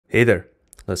Hey there,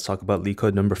 let's talk about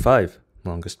LeetCode number 5,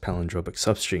 longest palindromic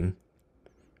substring.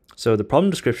 So the problem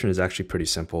description is actually pretty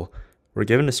simple. We're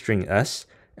given a string S,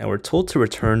 and we're told to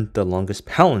return the longest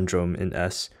palindrome in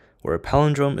S, where a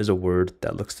palindrome is a word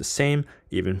that looks the same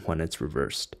even when it's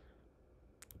reversed.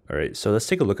 Alright, so let's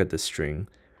take a look at this string.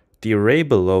 The array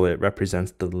below it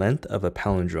represents the length of a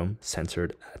palindrome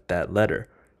centered at that letter.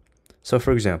 So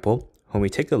for example, when we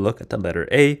take a look at the letter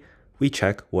A, we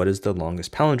check what is the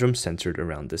longest palindrome centered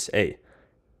around this A.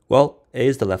 Well, A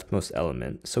is the leftmost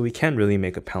element, so we can't really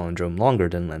make a palindrome longer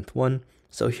than length 1,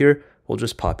 so here we'll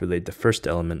just populate the first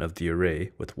element of the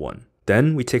array with 1.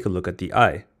 Then we take a look at the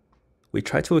I. We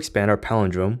try to expand our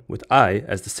palindrome with I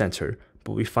as the center,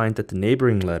 but we find that the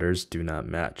neighboring letters do not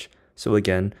match, so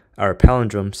again, our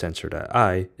palindrome centered at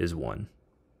I is 1.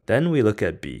 Then we look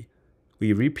at B.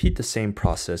 We repeat the same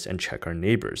process and check our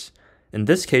neighbors. In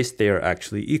this case, they are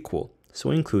actually equal, so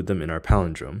we include them in our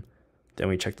palindrome. Then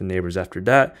we check the neighbors after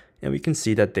that, and we can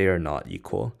see that they are not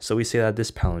equal, so we say that this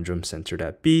palindrome centered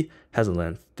at B has a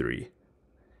length 3.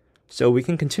 So we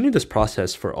can continue this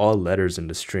process for all letters in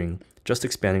the string, just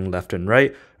expanding left and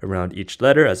right around each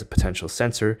letter as a potential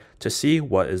center to see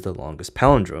what is the longest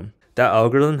palindrome. That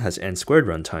algorithm has n-squared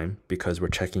runtime because we're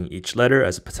checking each letter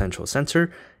as a potential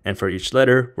center, and for each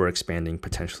letter, we're expanding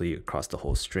potentially across the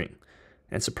whole string.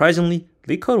 And surprisingly,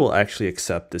 LeetCode will actually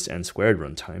accept this n-squared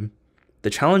runtime. The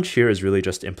challenge here is really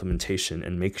just implementation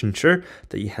and making sure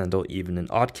that you handle even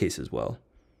and odd cases well.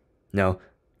 Now,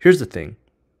 here's the thing.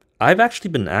 I've actually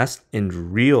been asked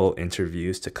in real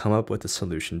interviews to come up with a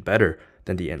solution better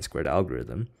than the n-squared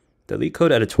algorithm. The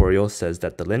LeetCode editorial says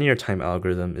that the linear time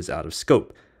algorithm is out of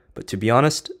scope, but to be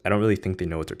honest, I don't really think they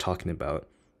know what they're talking about.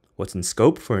 What's in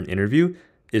scope for an interview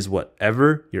is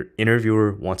whatever your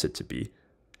interviewer wants it to be.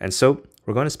 And so,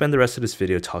 we're going to spend the rest of this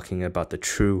video talking about the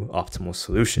true optimal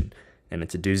solution, and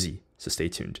it's a doozy, so stay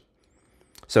tuned.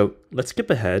 So let's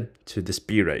skip ahead to this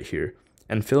B right here,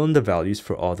 and fill in the values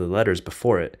for all the letters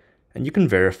before it, and you can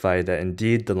verify that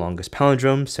indeed the longest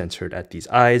palindrome centered at these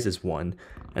I's is 1,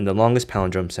 and the longest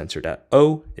palindrome centered at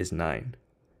O is 9.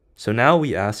 So now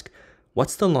we ask,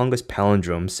 what's the longest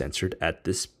palindrome centered at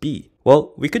this B?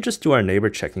 Well, we could just do our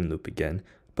neighbor checking loop again,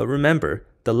 but remember,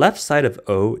 the left side of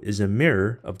O is a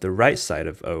mirror of the right side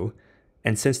of O,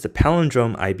 and since the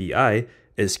palindrome IBI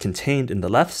is contained in the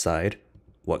left side,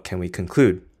 what can we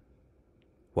conclude?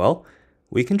 Well,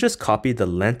 we can just copy the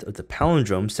length of the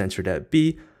palindrome centered at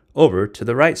B over to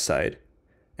the right side.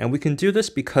 And we can do this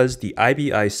because the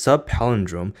IBI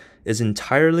sub-palindrome is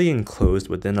entirely enclosed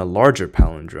within a larger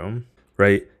palindrome,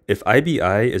 right? If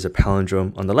IBI is a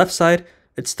palindrome on the left side,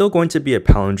 it's still going to be a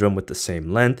palindrome with the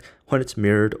same length when it's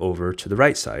mirrored over to the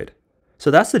right side. So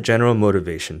that's the general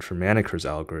motivation for Manacher's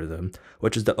algorithm,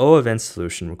 which is the O of n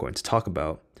solution we're going to talk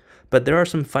about. But there are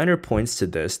some finer points to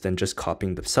this than just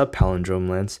copying the sub-palindrome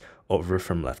lengths over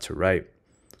from left to right.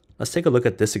 Let's take a look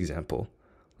at this example.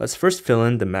 Let's first fill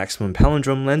in the maximum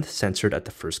palindrome length centered at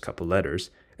the first couple letters,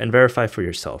 and verify for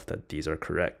yourself that these are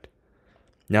correct.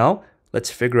 Now,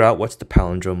 let's figure out what's the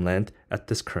palindrome length at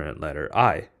this current letter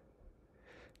I.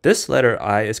 This letter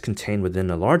I is contained within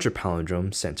a larger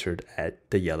palindrome centered at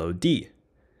the yellow D.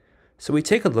 So we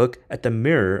take a look at the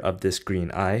mirror of this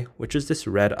green I, which is this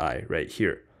red I right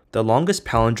here. The longest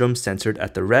palindrome centered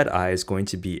at the red I is going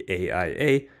to be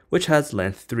AIA, which has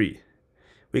length 3.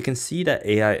 We can see that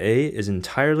AIA is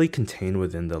entirely contained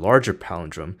within the larger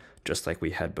palindrome, just like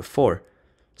we had before.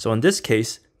 So in this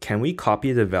case, can we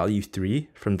copy the value 3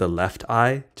 from the left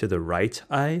I to the right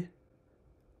I?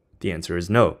 The answer is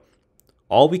no.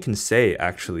 All we can say,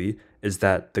 actually, is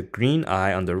that the green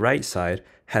I on the right side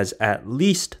has at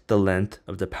least the length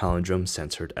of the palindrome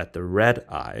centered at the red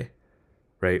I,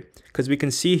 right? Because we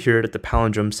can see here that the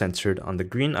palindrome centered on the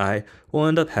green I will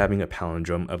end up having a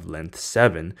palindrome of length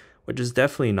 7, which is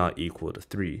definitely not equal to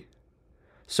 3.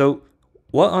 So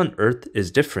what on earth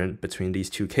is different between these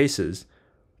two cases?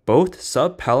 Both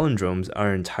sub-palindromes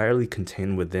are entirely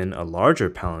contained within a larger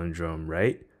palindrome,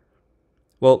 right?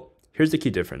 Well, here's the key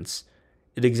difference.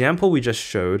 In the example we just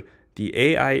showed, the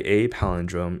AIA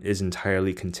palindrome is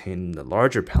entirely contained in the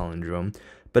larger palindrome,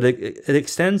 but it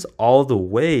extends all the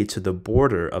way to the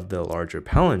border of the larger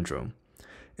palindrome.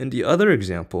 In the other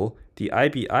example, the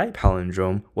IBI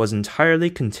palindrome was entirely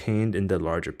contained in the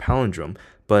larger palindrome,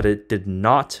 but it did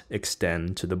not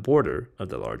extend to the border of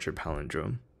the larger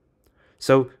palindrome.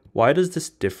 So why does this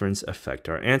difference affect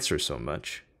our answer so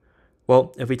much?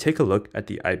 Well, if we take a look at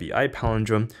the IBI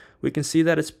palindrome, we can see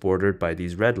that it's bordered by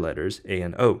these red letters A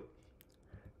and O.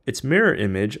 Its mirror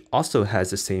image also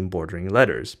has the same bordering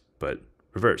letters, but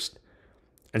reversed.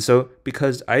 And so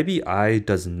because IBI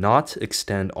does not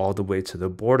extend all the way to the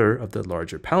border of the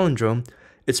larger palindrome,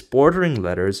 its bordering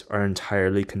letters are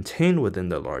entirely contained within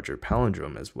the larger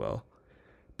palindrome as well.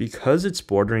 Because its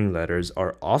bordering letters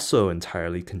are also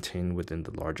entirely contained within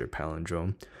the larger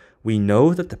palindrome, we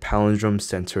know that the palindrome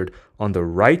centered on the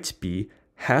right B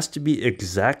has to be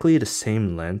exactly the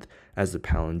same length as the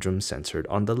palindrome centered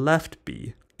on the left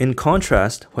B. In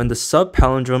contrast, when the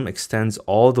subpalindrome extends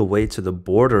all the way to the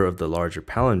border of the larger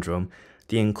palindrome,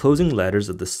 the enclosing letters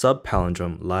of the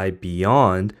subpalindrome lie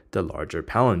beyond the larger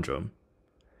palindrome.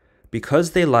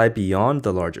 Because they lie beyond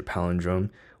the larger palindrome,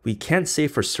 we can't say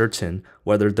for certain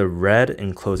whether the red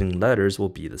enclosing letters will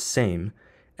be the same,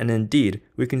 and indeed,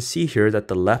 we can see here that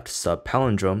the left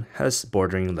subpalindrome has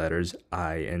bordering letters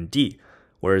I and D,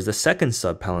 whereas the second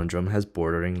subpalindrome has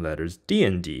bordering letters D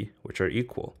and D, which are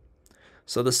equal.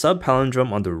 So the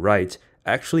subpalindrome on the right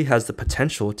actually has the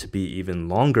potential to be even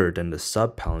longer than the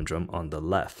subpalindrome on the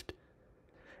left.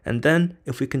 And then,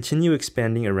 if we continue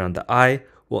expanding around the I,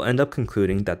 we'll end up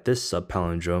concluding that this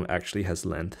subpalindrome actually has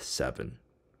length 7.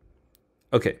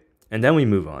 Okay, and then we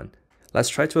move on. Let's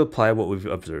try to apply what we've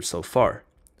observed so far.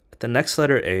 At the next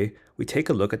letter A, we take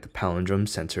a look at the palindrome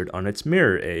centered on its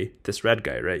mirror A, this red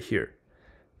guy right here.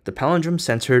 The palindrome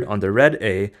centered on the red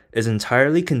A is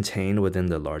entirely contained within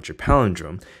the larger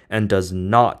palindrome and does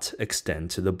not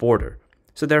extend to the border.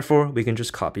 So therefore, we can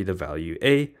just copy the value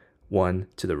A, 1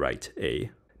 to the right A.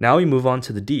 Now we move on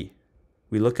to the D.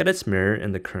 We look at its mirror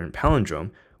in the current palindrome,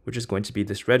 which is going to be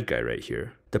this red guy right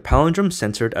here. The palindrome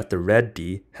centered at the red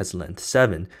D has length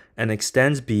 7 and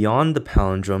extends beyond the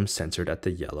palindrome centered at the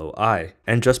yellow I.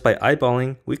 And just by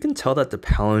eyeballing, we can tell that the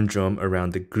palindrome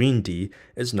around the green D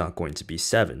is not going to be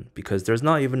 7 because there's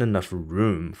not even enough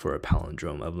room for a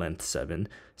palindrome of length 7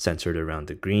 centered around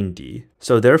the green D.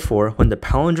 So therefore, when the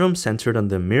palindrome centered on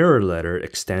the mirror letter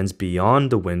extends beyond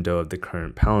the window of the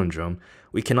current palindrome,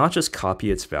 we cannot just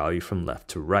copy its value from left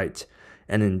to right.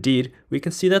 And indeed, we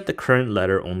can see that the current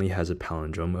letter only has a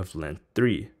palindrome of length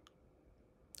 3.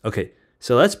 Okay,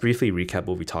 so let's briefly recap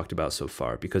what we talked about so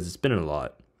far because it's been a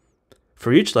lot.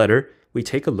 For each letter, we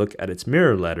take a look at its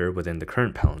mirror letter within the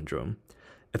current palindrome.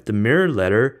 If the mirror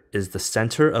letter is the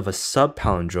center of a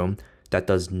subpalindrome that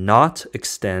does not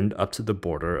extend up to the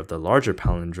border of the larger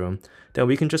palindrome, then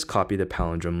we can just copy the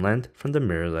palindrome length from the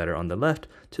mirror letter on the left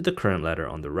to the current letter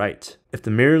on the right. If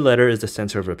the mirror letter is the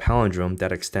center of a palindrome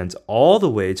that extends all the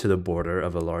way to the border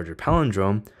of a larger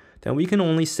palindrome, then we can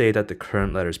only say that the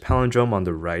current letter's palindrome on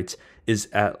the right is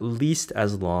at least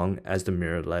as long as the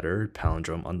mirror letter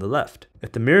palindrome on the left.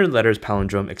 If the mirror letter's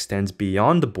palindrome extends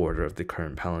beyond the border of the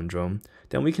current palindrome,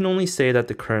 then we can only say that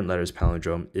the current letter's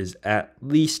palindrome is at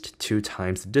least 2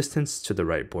 times the distance to the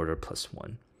right border plus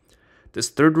 1. This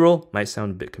third rule might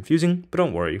sound a bit confusing, but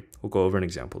don't worry, we'll go over an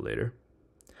example later.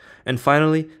 And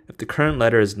finally, if the current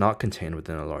letter is not contained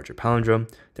within a larger palindrome,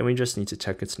 then we just need to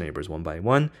check its neighbors one by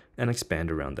one and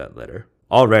expand around that letter.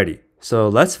 Alrighty, so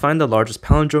let's find the largest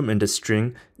palindrome in this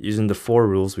string using the 4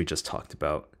 rules we just talked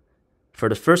about. For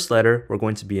the first letter, we're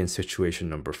going to be in situation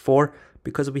number 4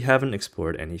 because we haven't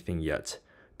explored anything yet.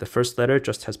 The first letter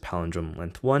just has palindrome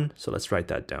length 1, so let's write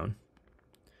that down.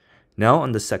 Now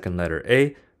on the second letter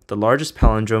A, the largest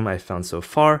palindrome I found so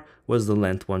far was the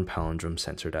length 1 palindrome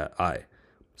centered at I.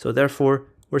 So therefore,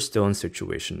 we're still in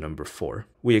situation number 4.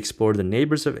 We explored the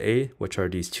neighbors of A, which are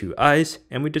these 2 I's,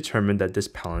 and we determined that this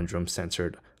palindrome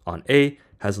centered on A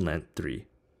has length 3.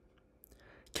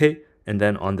 Okay, and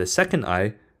then on the second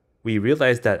I, we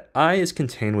realized that I is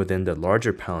contained within the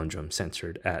larger palindrome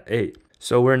centered at A.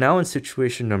 So we're now in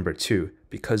situation number 2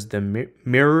 because the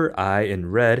mirror I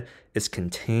in red is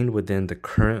contained within the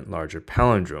current larger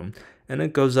palindrome and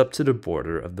it goes up to the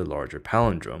border of the larger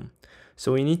palindrome.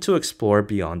 So we need to explore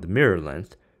beyond the mirror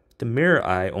length. The mirror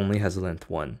I only has length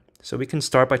 1, so we can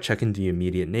start by checking the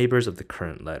immediate neighbors of the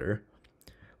current letter.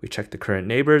 We check the current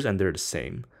neighbors and they're the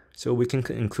same, so we can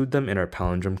include them in our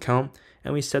palindrome count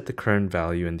and we set the current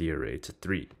value in the array to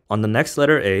 3. On the next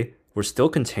letter A, we're still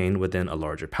contained within a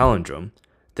larger palindrome,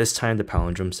 this time the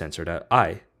palindrome centered at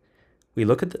I. We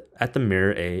look at the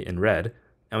mirror A in red,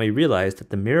 and we realize that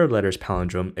the mirror letter's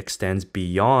palindrome extends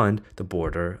beyond the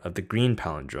border of the green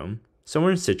palindrome, so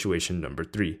we're in situation number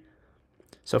 3.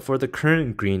 So for the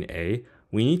current green A,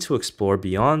 we need to explore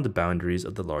beyond the boundaries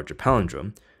of the larger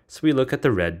palindrome, so we look at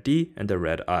the red D and the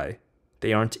red I.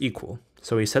 They aren't equal,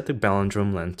 so we set the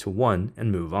palindrome length to 1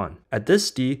 and move on. At this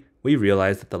D, we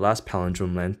realize that the last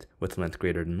palindrome length with length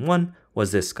greater than 1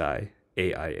 was this guy,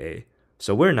 AIA.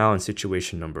 So we're now in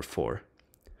situation number 4.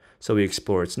 So we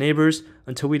explore its neighbors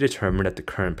until we determine that the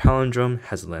current palindrome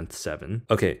has length 7.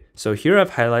 Okay, so here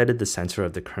I've highlighted the center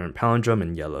of the current palindrome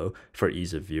in yellow for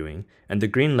ease of viewing, and the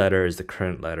green letter is the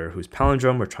current letter whose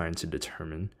palindrome we're trying to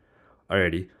determine.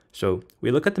 Alrighty, so we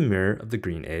look at the mirror of the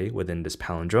green A within this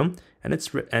palindrome, and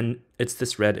it's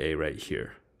this red A right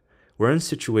here. We're in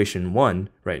situation 1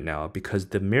 right now because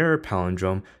the mirror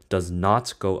palindrome does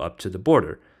not go up to the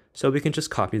border, so we can just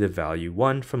copy the value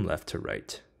 1 from left to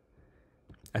right.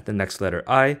 At the next letter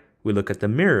I, we look at the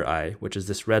mirror I, which is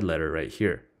this red letter right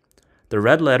here. The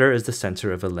red letter is the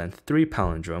center of a length 3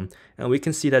 palindrome, and we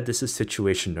can see that this is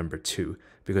situation number 2,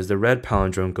 because the red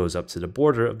palindrome goes up to the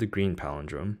border of the green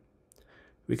palindrome.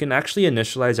 We can actually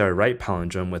initialize our right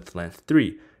palindrome with length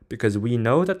 3, because we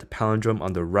know that the palindrome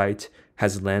on the right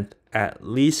has length at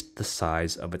least the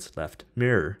size of its left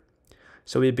mirror.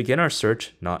 So we begin our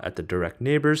search not at the direct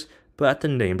neighbors, but at the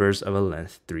neighbors of a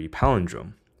length 3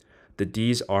 palindrome. The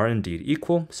D's are indeed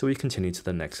equal, so we continue to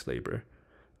the next neighbor.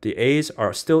 The A's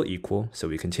are still equal, so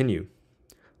we continue.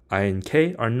 I and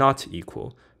K are not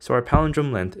equal, so our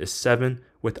palindrome length is 7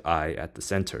 with I at the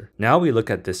center. Now we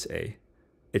look at this A.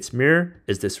 Its mirror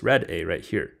is this red A right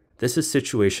here. This is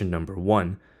situation number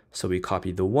 1, so we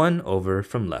copy the 1 over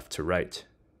from left to right.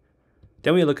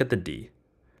 Then we look at the D.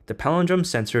 The palindrome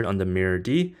centered on the mirror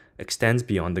D extends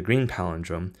beyond the green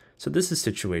palindrome, so this is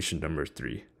situation number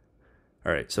 3.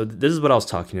 Alright, so this is what I was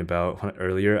talking about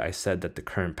earlier. I said that the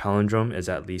current palindrome is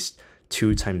at least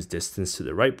 2 times distance to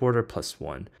the right border plus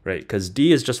 1, right? Because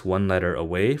D is just 1 letter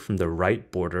away from the right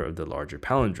border of the larger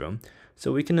palindrome.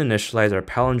 So we can initialize our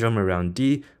palindrome around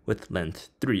D with length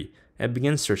 3 and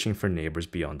begin searching for neighbors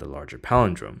beyond the larger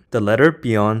palindrome. The letter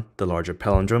beyond the larger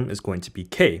palindrome is going to be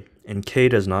K, and K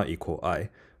does not equal I.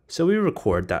 So we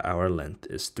record that our length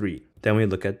is 3. Then we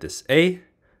look at this A,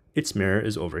 its mirror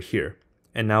is over here.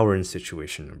 And now we're in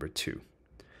situation number 2.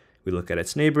 We look at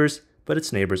its neighbors, but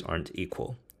its neighbors aren't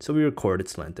equal, so we record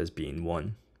its length as being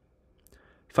 1.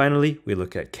 Finally, we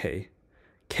look at K.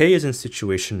 K is in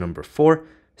situation number 4,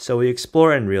 so we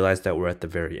explore and realize that we're at the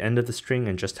very end of the string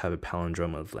and just have a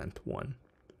palindrome of length 1.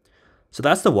 So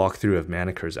that's the walkthrough of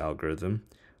Manacher's algorithm.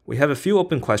 We have a few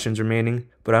open questions remaining,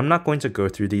 but I'm not going to go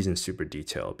through these in super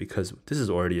detail because this is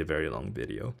already a very long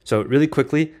video. So really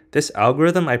quickly, this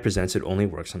algorithm I presented only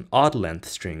works on odd length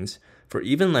strings. For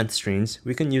even length strings,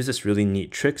 we can use this really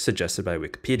neat trick suggested by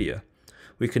Wikipedia.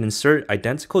 We can insert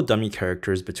identical dummy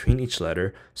characters between each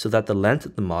letter so that the length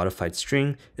of the modified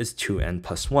string is 2n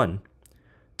plus 1.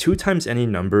 2 times any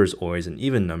number is always an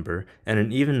even number, and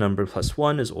an even number plus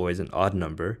 1 is always an odd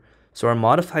number. So our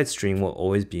modified string will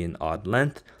always be an odd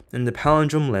length, and the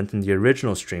palindrome length in the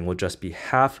original string will just be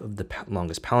half of the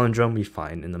longest palindrome we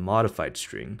find in the modified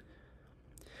string.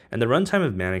 And the runtime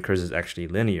of Manacher's is actually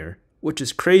linear, which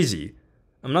is crazy.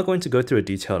 I'm not going to go through a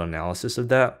detailed analysis of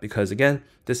that because, again,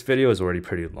 this video is already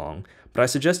pretty long, but I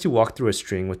suggest you walk through a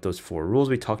string with those 4 rules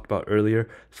we talked about earlier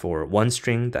for one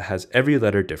string that has every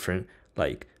letter different,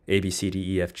 like A, B, C,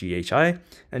 D, E, F, G, H, I,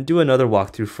 and do another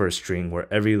walkthrough for a string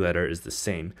where every letter is the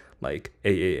same, like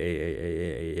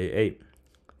A.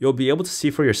 You'll be able to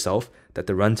see for yourself that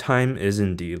the runtime is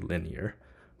indeed linear.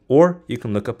 Or you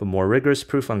can look up a more rigorous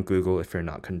proof on Google if you're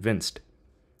not convinced.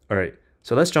 Alright,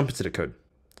 so let's jump into the code.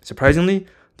 Surprisingly,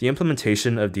 the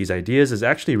implementation of these ideas is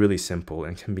actually really simple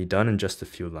and can be done in just a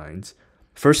few lines.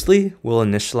 Firstly, we'll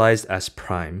initialize s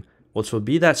prime, which will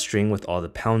be that string with all the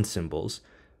pound symbols.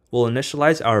 We'll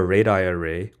initialize our radii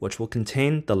array, which will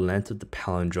contain the length of the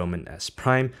palindrome in s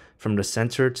prime from the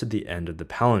center to the end of the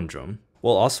palindrome.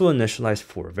 We'll also initialize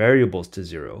 4 variables to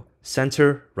 0,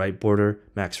 center, right border,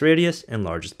 max radius, and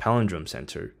largest palindrome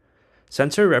center.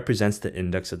 Center represents the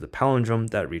index of the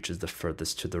palindrome that reaches the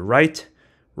furthest to the right.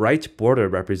 Right border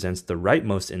represents the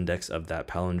rightmost index of that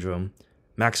palindrome.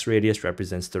 Max radius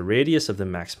represents the radius of the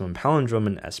maximum palindrome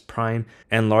in s prime,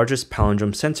 and largest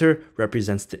palindrome center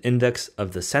represents the index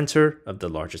of the center of the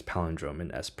largest palindrome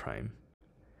in s prime.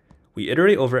 We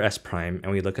iterate over s prime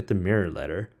and we look at the mirror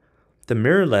letter. The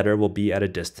mirror letter will be at a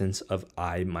distance of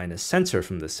I minus center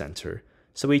from the center,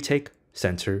 so we take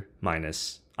center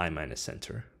minus I minus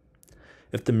center.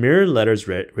 If the mirror letter's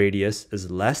radius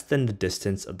is less than the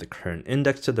distance of the current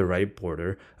index to the right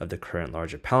border of the current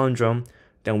larger palindrome,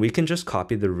 then we can just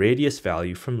copy the radius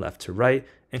value from left to right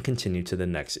and continue to the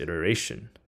next iteration.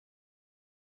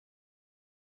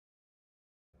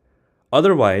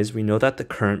 Otherwise, we know that the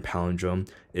current palindrome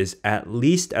is at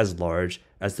least as large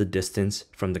as the distance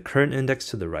from the current index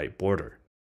to the right border.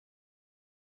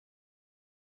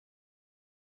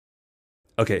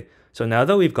 Okay, so now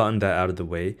that we've gotten that out of the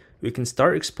way, we can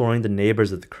start exploring the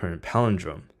neighbors of the current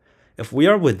palindrome. If we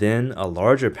are within a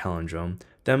larger palindrome,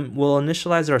 Then we'll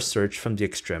initialize our search from the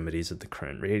extremities of the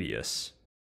current radius.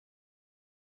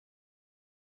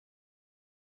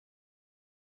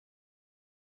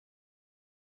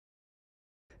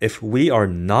 If we are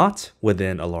not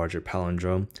within a larger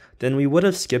palindrome, then we would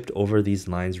have skipped over these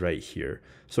lines right here.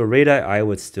 So radii I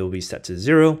would still be set to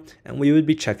 0, and we would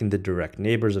be checking the direct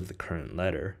neighbors of the current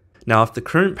letter. Now, if the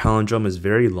current palindrome is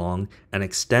very long and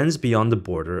extends beyond the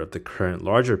border of the current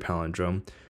larger palindrome,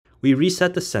 we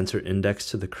reset the center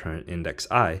index to the current index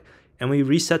I, and we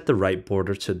reset the right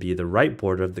border to be the right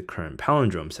border of the current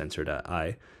palindrome centered at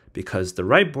I, because the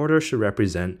right border should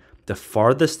represent the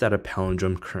farthest that a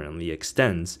palindrome currently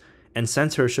extends, and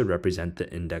center should represent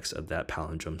the index of that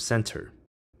palindrome center.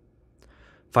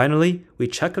 Finally, we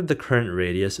check if the current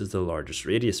radius is the largest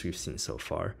radius we've seen so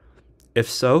far. If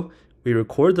so, we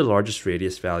record the largest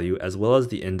radius value as well as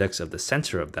the index of the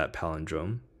center of that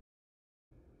palindrome.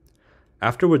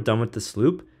 After we're done with this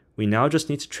loop, we now just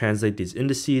need to translate these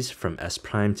indices from s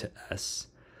prime to s.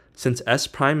 Since s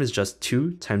prime is just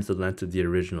 2 times the length of the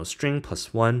original string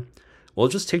plus 1, we'll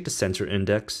just take the center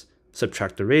index,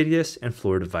 subtract the radius, and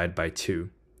floor divide by 2.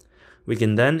 We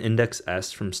can then index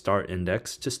s from start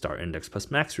index to start index plus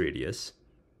max radius.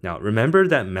 Now remember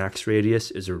that max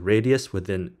radius is a radius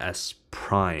within s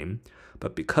prime,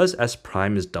 but because s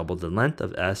prime is double the length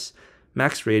of s,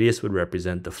 max radius would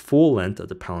represent the full length of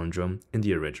the palindrome in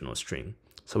the original string.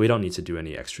 So we don't need to do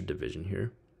any extra division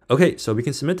here. Okay, so we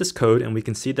can submit this code and we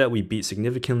can see that we beat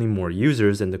significantly more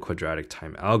users than the quadratic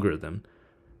time algorithm.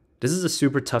 This is a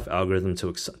super tough algorithm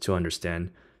to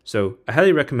understand, so I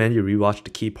highly recommend you rewatch the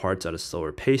key parts at a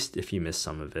slower pace if you missed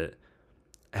some of it.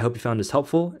 I hope you found this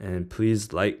helpful, and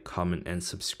please like, comment, and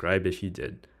subscribe if you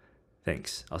did.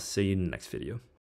 Thanks. I'll see you in the next video.